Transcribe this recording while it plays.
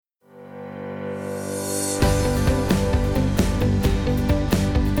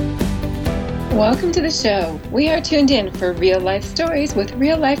Welcome to the show. We are tuned in for real life stories with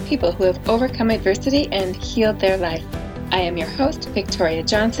real life people who have overcome adversity and healed their life. I am your host, Victoria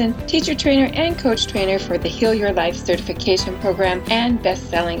Johnson, teacher trainer and coach trainer for the Heal Your Life certification program and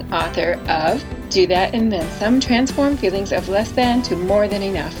best-selling author of Do That and Then Some: Transform Feelings of Less Than to More Than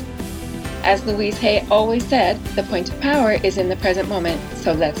Enough. As Louise Hay always said, the point of power is in the present moment,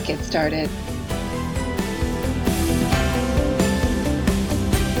 so let's get started.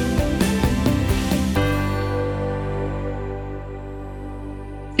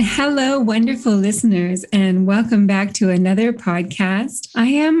 Hello, wonderful listeners, and welcome back to another podcast. I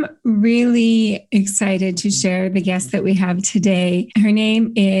am really excited to share the guest that we have today. Her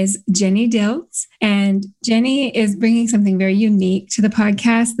name is Jenny Diltz, and Jenny is bringing something very unique to the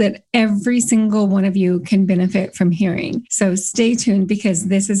podcast that every single one of you can benefit from hearing. So stay tuned because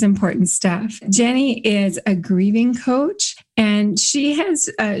this is important stuff. Jenny is a grieving coach, and she has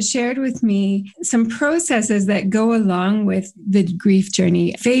shared with me some processes that go along with the grief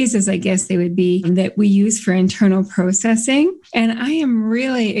journey, phases, I guess they would be, that we use for internal processing. And I am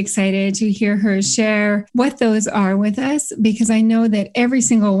really excited to hear her share what those are with us, because I know that every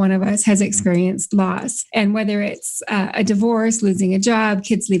single one of us has experienced loss. And whether it's a divorce, losing a job,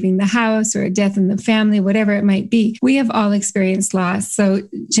 kids leaving the house, or a death in the family, whatever it might be, we have all experienced loss. So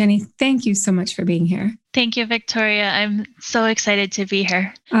Jenny, thank you so much for being here. Thank you, Victoria. I'm so excited to be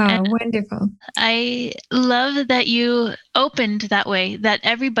here. Oh, wonderful. I love that you opened that way, that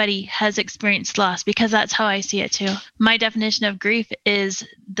everybody has experienced loss, because that's how I see it too. My definition of grief is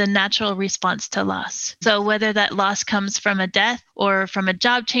the natural response to loss. So whether that loss comes from a death or from a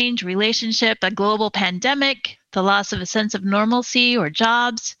job change, relationship, a global pandemic, the loss of a sense of normalcy or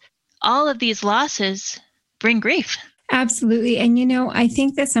jobs, all of these losses bring grief. Absolutely. And I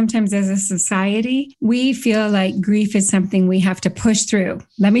think that sometimes as a society, we feel like grief is something we have to push through.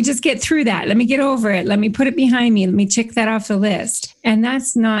 Let me just get through that. Let me get over it. Let me put it behind me. Let me check that off the list. And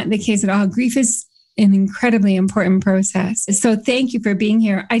that's not the case at all. Grief is an incredibly important process. So thank you for being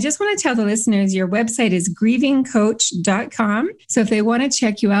here. I just want to tell the listeners your website is grievingcoach.com. So if they want to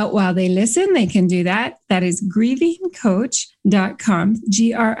check you out while they listen, they can do that. That is grievingcoach.com,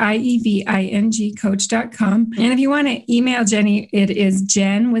 GRIEVING coach.com. And if you want to email Jenny, it is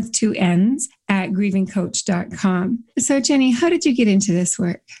Jen with 2 N's at grievingcoach.com. So Jenny, how did you get into this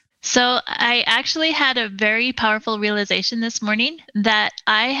work? So I actually had a very powerful realization this morning that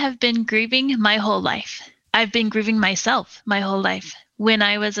I have been grieving my whole life. I've been grieving myself my whole life. When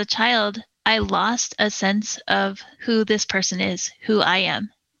I was a child, I lost a sense of who this person is, who I am.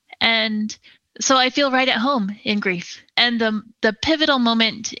 And so I feel right at home in grief. And the pivotal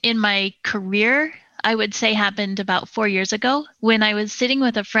moment in my career, I would say, happened about 4 years ago when I was sitting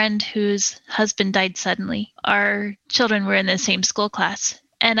with a friend whose husband died suddenly. Our children were in the same school class.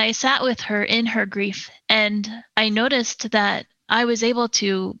 And I sat with her in her grief, and I noticed that I was able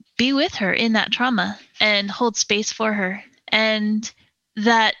to be with her in that trauma and hold space for her. And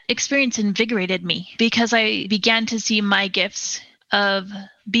that experience invigorated me because I began to see my gifts of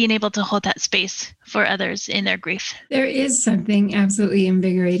being able to hold that space for others in their grief. There is something absolutely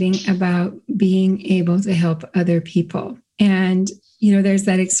invigorating about being able to help other people. And there's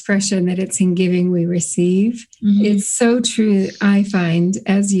that expression that it's in giving we receive. Mm-hmm. It's so true, I find,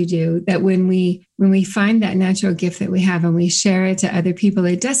 as you do, that when we find that natural gift that we have and we share it to other people,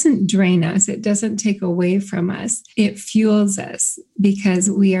 it doesn't drain us. It doesn't take away from us. It fuels us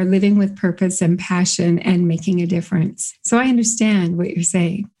because we are living with purpose and passion and making a difference. So I understand what you're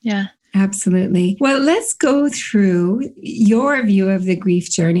saying. Yeah. Absolutely. Well, let's go through your view of the grief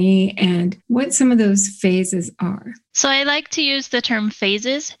journey and what some of those phases are. So I like to use the term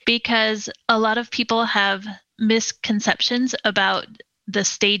phases because a lot of people have misconceptions about the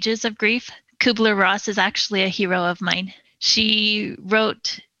stages of grief. Kubler-Ross is actually a hero of mine. She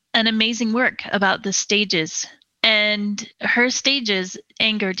wrote an amazing work about the stages, and her stages,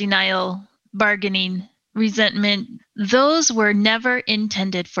 anger, denial, bargaining, resentment, those were never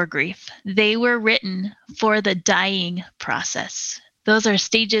intended for grief. They were written for the dying process. Those are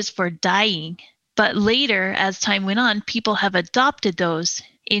stages for dying. But later, as time went on, people have adopted those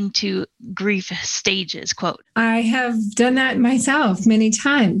into grief stages, quote. I have done that myself many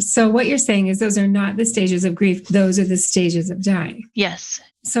times. So what you're saying is those are not the stages of grief. Those are the stages of dying. Yes.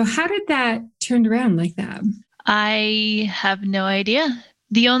 So how did that turn around like that? I have no idea.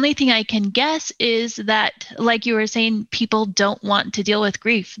 The only thing I can guess is that, like you were saying, people don't want to deal with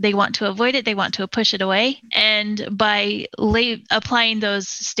grief. They want to avoid it. They want to push it away. And by applying those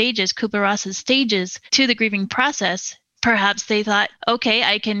stages, Kubler-Ross's stages, to the grieving process, perhaps they thought, okay,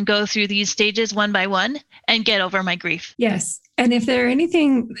 I can go through these stages one by one and get over my grief. Yes. And if they're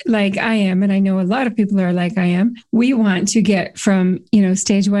anything like I am, and I know a lot of people are like I am, we want to get from,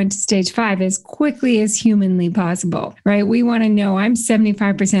 stage 1 to stage 5 as quickly as humanly possible, right? We want to know I'm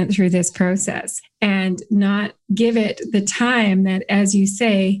 75% through this process and not give it the time that, as you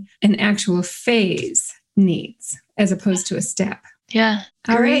say, an actual phase needs as opposed to a step. Yeah.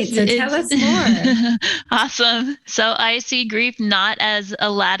 All right. So tell us more. Awesome. So I see grief not as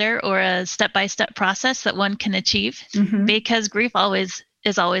a ladder or a step-by-step process that one can achieve, because grief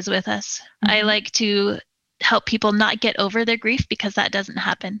is always with us. I like to help people not get over their grief, because that doesn't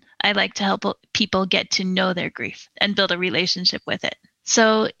happen. I like to help people get to know their grief and build a relationship with it.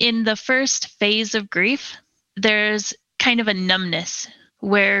 So in the first phase of grief, there's kind of a numbness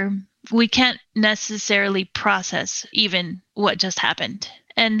where we can't necessarily process even what just happened.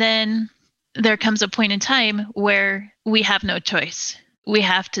 And then there comes a point in time where we have no choice. We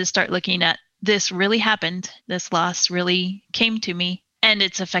have to start looking at, this really happened. This loss really came to me and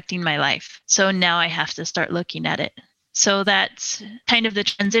it's affecting my life. So now I have to start looking at it. So that's kind of the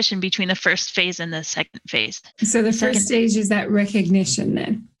transition between the first phase and the second phase. So the first stage is that recognition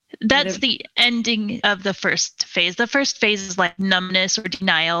then? That's the ending of the first phase. The first phase is like numbness or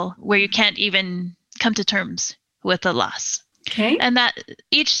denial, where you can't even come to terms with the loss. Okay. And that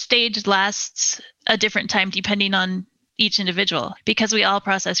each stage lasts a different time depending on each individual, because we all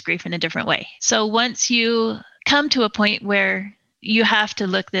process grief in a different way. So once you come to a point where you have to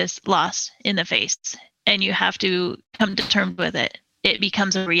look this loss in the face and you have to come to terms with it, it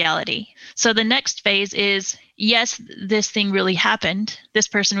becomes a reality. So the next phase is, yes, this thing really happened. This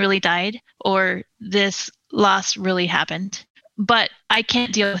person really died, or this loss really happened, but I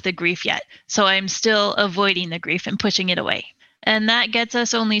can't deal with the grief yet. So I'm still avoiding the grief and pushing it away. And that gets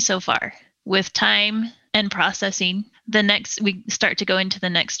us only so far. With time and processing, we start to go into the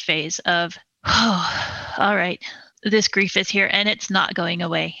next phase of, all right, this grief is here and it's not going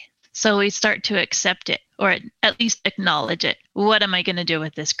away. So we start to accept it, or at least acknowledge it. What am I going to do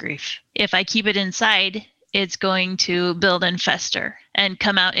with this grief? If I keep it inside, it's going to build and fester and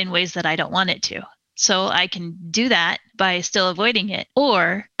come out in ways that I don't want it to. So I can do that by still avoiding it,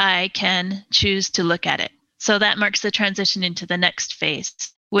 or I can choose to look at it. So that marks the transition into the next phase,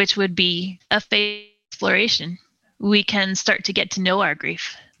 which would be a phase of exploration. We can start to get to know our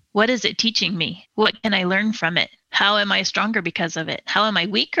grief. What is it teaching me? What can I learn from it? How am I stronger because of it? How am I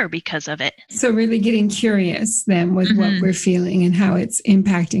weaker because of it? So really getting curious then with what we're feeling and how it's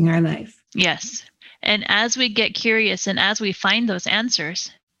impacting our life. Yes. And as we get curious and as we find those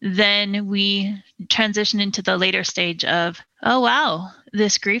answers, then we transition into the later stage of, oh, wow,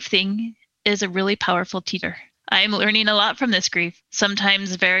 this grief thing is a really powerful teacher. I'm learning a lot from this grief.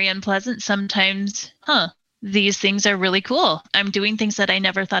 Sometimes very unpleasant, sometimes, these things are really cool. I'm doing things that I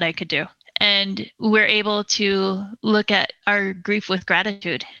never thought I could do. And we're able to look at our grief with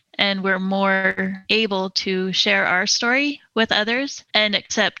gratitude, and we're more able to share our story with others and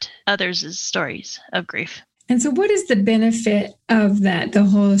accept others' stories of grief. And so what is the benefit of that, the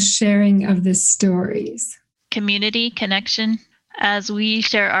whole sharing of the stories? Community, connection. As we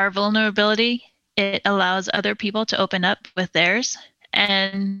share our vulnerability, it allows other people to open up with theirs,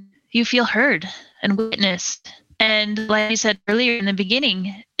 and you feel heard and witnessed. And like I said earlier in the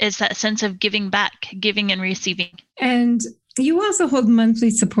beginning, it's that sense of giving back, giving and receiving. And you also hold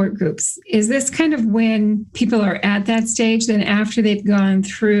monthly support groups. Is this kind of when people are at that stage, then after they've gone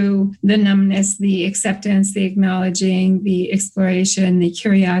through the numbness, the acceptance, the acknowledging, the exploration, the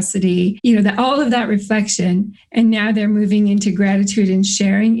curiosity, all of that reflection, and now they're moving into gratitude and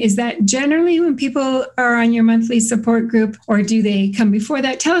sharing? Is that generally when people are on your monthly support group, or do they come before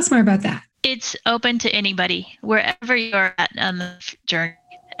that? Tell us more about that. It's open to anybody, wherever you're at on the journey.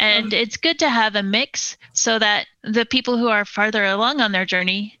 And it's good to have a mix so that the people who are farther along on their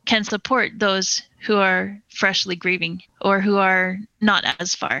journey can support those who are freshly grieving or who are not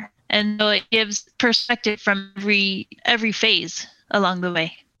as far. And so it gives perspective from every phase along the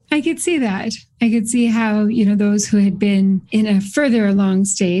way. I could see that. I could see how, those who had been in a further along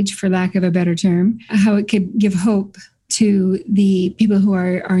stage, for lack of a better term, how it could give hope to the people who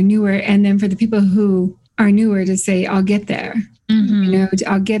are newer, and then for the people who are newer to say, I'll get there.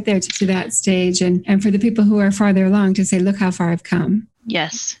 I'll get there to that stage. And for the people who are farther along to say, look how far I've come.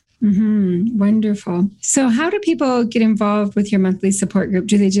 Yes. Wonderful. So how do people get involved with your monthly support group?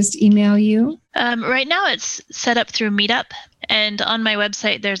 Do they just email you? Right now it's set up through Meetup. And on my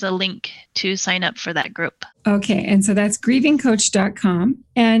website, there's a link to sign up for that group. Okay. And so that's grievingcoach.com.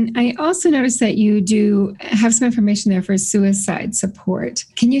 And I also noticed that you do have some information there for suicide support.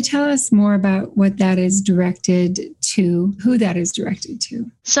 Can you tell us more about what that is directed to, who that is directed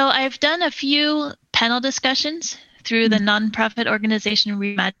to? So I've done a few panel discussions through the nonprofit organization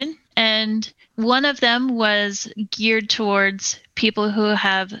Reimagine. And one of them was geared towards people who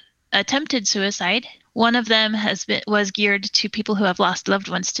have attempted suicide. One of them was geared to people who have lost loved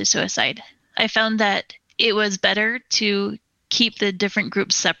ones to suicide. I found that it was better to keep the different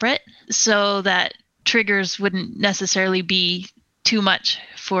groups separate so that triggers wouldn't necessarily be too much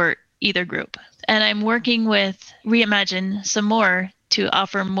for either group. And I'm working with Reimagine some more to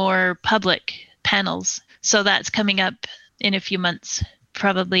offer more public panels. So that's coming up in a few months,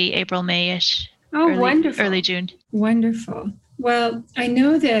 probably April, May-ish. Wonderful. Early June. Wonderful. Well, I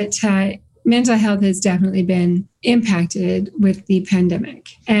know that mental health has definitely been impacted with the pandemic.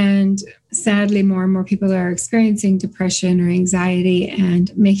 And sadly, more and more people are experiencing depression or anxiety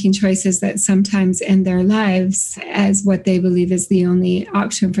and making choices that sometimes end their lives as what they believe is the only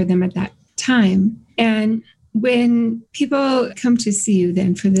option for them at that time. And when people come to see you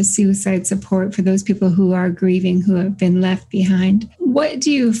then for the suicide support for those people who are grieving, who have been left behind, what do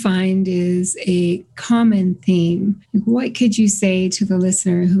you find is a common theme? What could you say to the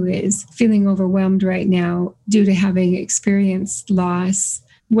listener who is feeling overwhelmed right now due to having experienced loss,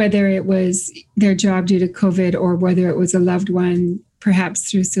 whether it was their job due to COVID or whether it was a loved one,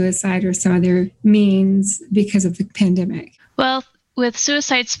 perhaps through suicide or some other means because of the pandemic? Well, with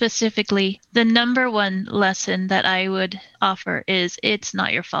suicide specifically, the number one lesson that I would offer is it's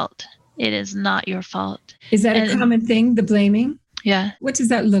not your fault. It is not your fault. Is that a common thing, the blaming? Yeah. What does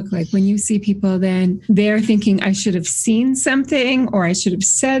that look like when you see people then they're thinking I should have seen something or I should have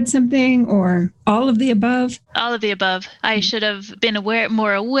said something or all of the above? All of the above. I should have been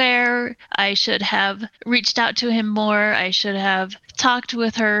more aware. I should have reached out to him more. I should have talked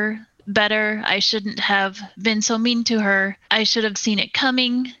with her better. I shouldn't have been so mean to her. I should have seen it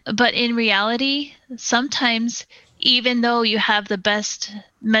coming. But in reality, sometimes even though you have the best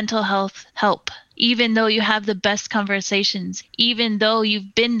mental health help, even though you have the best conversations, even though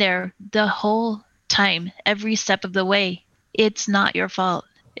you've been there the whole time, every step of the way, it's not your fault.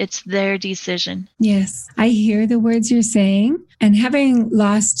 It's their decision. Yes, I hear the words you're saying. And having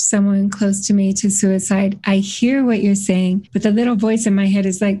lost someone close to me to suicide, I hear what you're saying. But the little voice in my head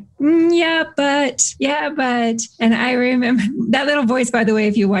is like, yeah, but. And I remember that little voice, by the way,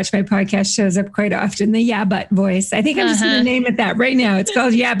 if you watch my podcast, shows up quite often, the yeah, but voice. I think I'm just going to name it that right now. It's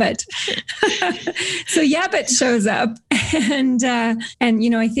called yeah, but. So yeah, but shows up. And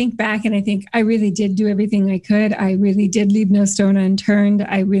I think back and I think I really did do everything I could. I really did leave no stone unturned.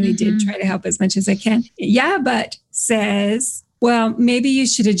 I really did try to help as much as I can. Yeah, but says, well, maybe you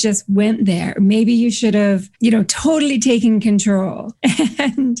should have just went there. Maybe you should have, totally taken control.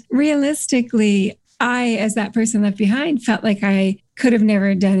 And realistically, I, as that person left behind, felt like I could have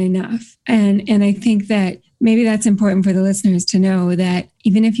never done enough. And I think that maybe that's important for the listeners to know that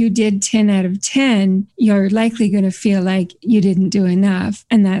even if you did 10 out of 10, you're likely going to feel like you didn't do enough.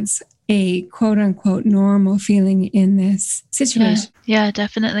 And that's a quote unquote normal feeling in this situation. Yeah,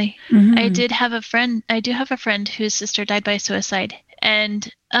 definitely. Mm-hmm. I do have a friend whose sister died by suicide.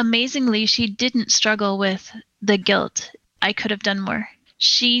 And amazingly, she didn't struggle with the guilt. I could have done more.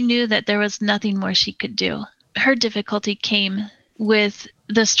 She knew that there was nothing more she could do. Her difficulty came with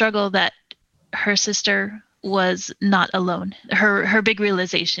the struggle that her sister was not alone. Her big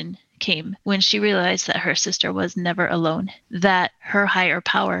realization came when she realized that her sister was never alone, that her higher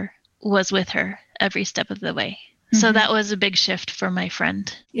power was with her every step of the way. Mm-hmm. So that was a big shift for my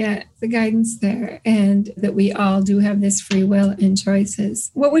friend. Yeah, the guidance there, and that we all do have this free will and choices.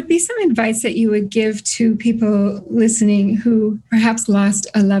 What would be some advice that you would give to people listening who perhaps lost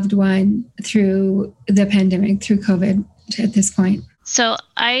a loved one through the pandemic, through COVID at this point? So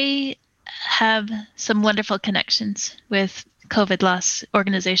I have some wonderful connections with COVID loss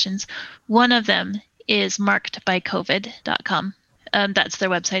organizations. One of them is markedbycovid.com. That's their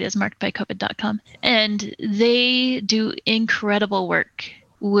website, is markedbycovid.com. And they do incredible work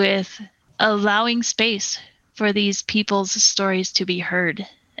with allowing space for these people's stories to be heard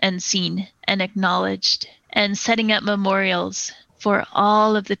and seen and acknowledged, and setting up memorials for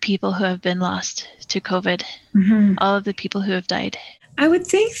all of the people who have been lost to COVID, all of the people who have died. I would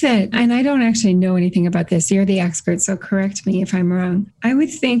think that, and I don't actually know anything about this, you're the expert, so correct me if I'm wrong. I would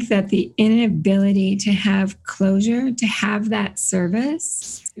think that the inability to have closure, to have that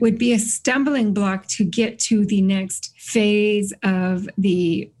service, would be a stumbling block to get to the next phase of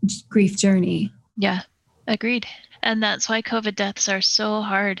the grief journey. Yeah, agreed. And that's why COVID deaths are so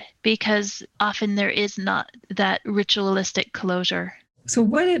hard, because often there is not that ritualistic closure. So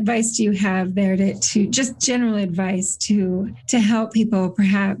what advice do you have there to just general advice to help people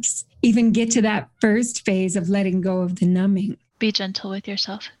perhaps even get to that first phase of letting go of the numbing? Be gentle with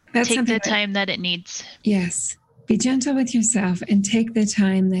yourself. Take the time that it needs. Yes. Be gentle with yourself and take the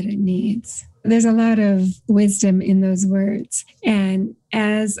time that it needs. There's a lot of wisdom in those words. And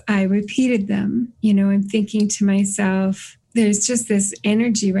as I repeated them, I'm thinking to myself, there's just this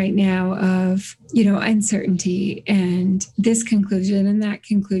energy right now of, uncertainty and this conclusion and that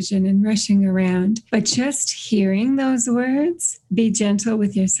conclusion and rushing around. But just hearing those words, be gentle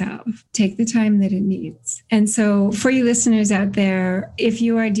with yourself. Take the time that it needs. And so for you listeners out there, if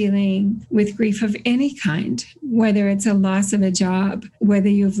you are dealing with grief of any kind, whether it's a loss of a job, whether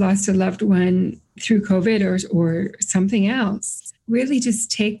you've lost a loved one through COVID or something else, really just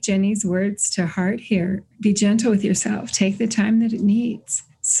take Jenny's words to heart here. Be gentle with yourself. Take the time that it needs.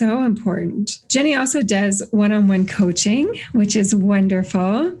 So important. Jenny also does one-on-one coaching, which is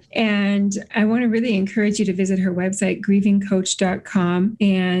wonderful. And I want to really encourage you to visit her website, grievingcoach.com.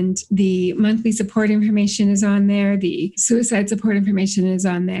 And the monthly support information is on there. The suicide support information is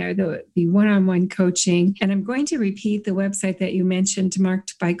on there, the one-on-one coaching. And I'm going to repeat the website that you mentioned,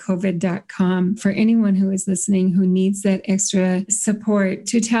 markedbycovid.com, for anyone who is listening who needs that extra support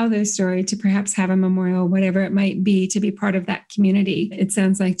to tell their story, to perhaps have a memorial, whatever it might be, to be part of that community. It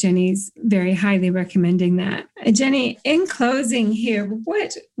sounds like Jenny's very highly recommending that. Jenny, in closing here,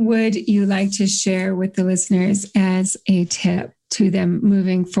 what would you like to share with the listeners as a tip to them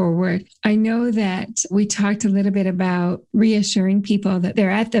moving forward? I know that we talked a little bit about reassuring people that they're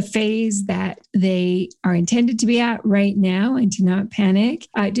at the phase that they are intended to be at right now and to not panic.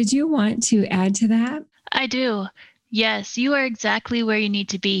 Did you want to add to that? I do. Yes, you are exactly where you need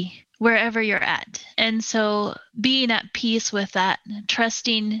to be, wherever you're at. And so being at peace with that,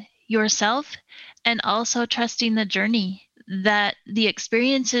 trusting yourself and also trusting the journey, that the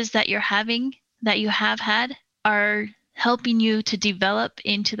experiences that you're having, that you have had, are helping you to develop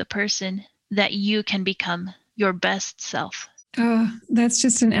into the person that you can become, your best self. Oh, that's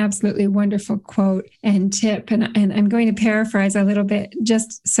just an absolutely wonderful quote and tip. And I'm going to paraphrase a little bit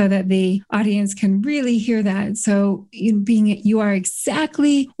just so that the audience can really hear that. So you are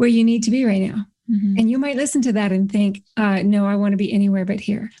exactly where you need to be right now. Mm-hmm. And you might listen to that and think, no, I want to be anywhere but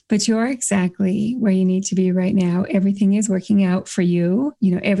here. But you are exactly where you need to be right now. Everything is working out for you.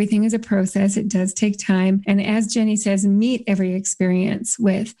 Everything is a process. It does take time. And as Jenny says, meet every experience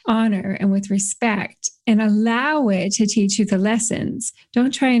with honor and with respect and allow it to teach you the lessons.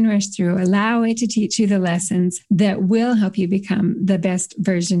 Don't try and rush through. Allow it to teach you the lessons that will help you become the best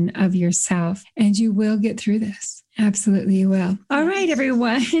version of yourself. And you will get through this. Absolutely, you will. All right,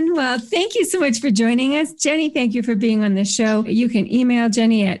 everyone. Well, thank you so much for joining us. Jenny, thank you for being on the show. You can email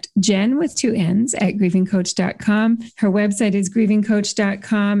Jenny at Jen with 2 N's at grievingcoach.com. Her website is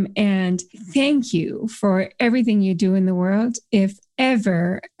grievingcoach.com. And thank you for everything you do in the world. If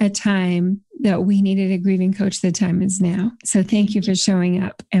ever a time that we needed a grieving coach, the time is now. So thank you for showing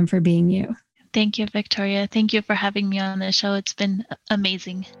up and for being you. Thank you, Victoria. Thank you for having me on the show. It's been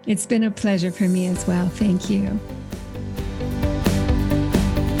amazing. It's been a pleasure for me as well. Thank you.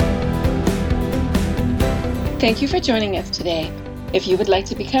 Thank you for joining us today. If you would like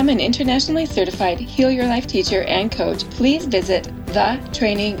to become an internationally certified Heal Your Life teacher and coach, please visit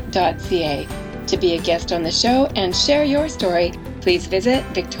thetraining.ca. To be a guest on the show and share your story, please visit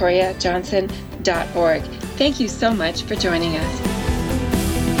victoriajohnson.org. Thank you so much for joining us.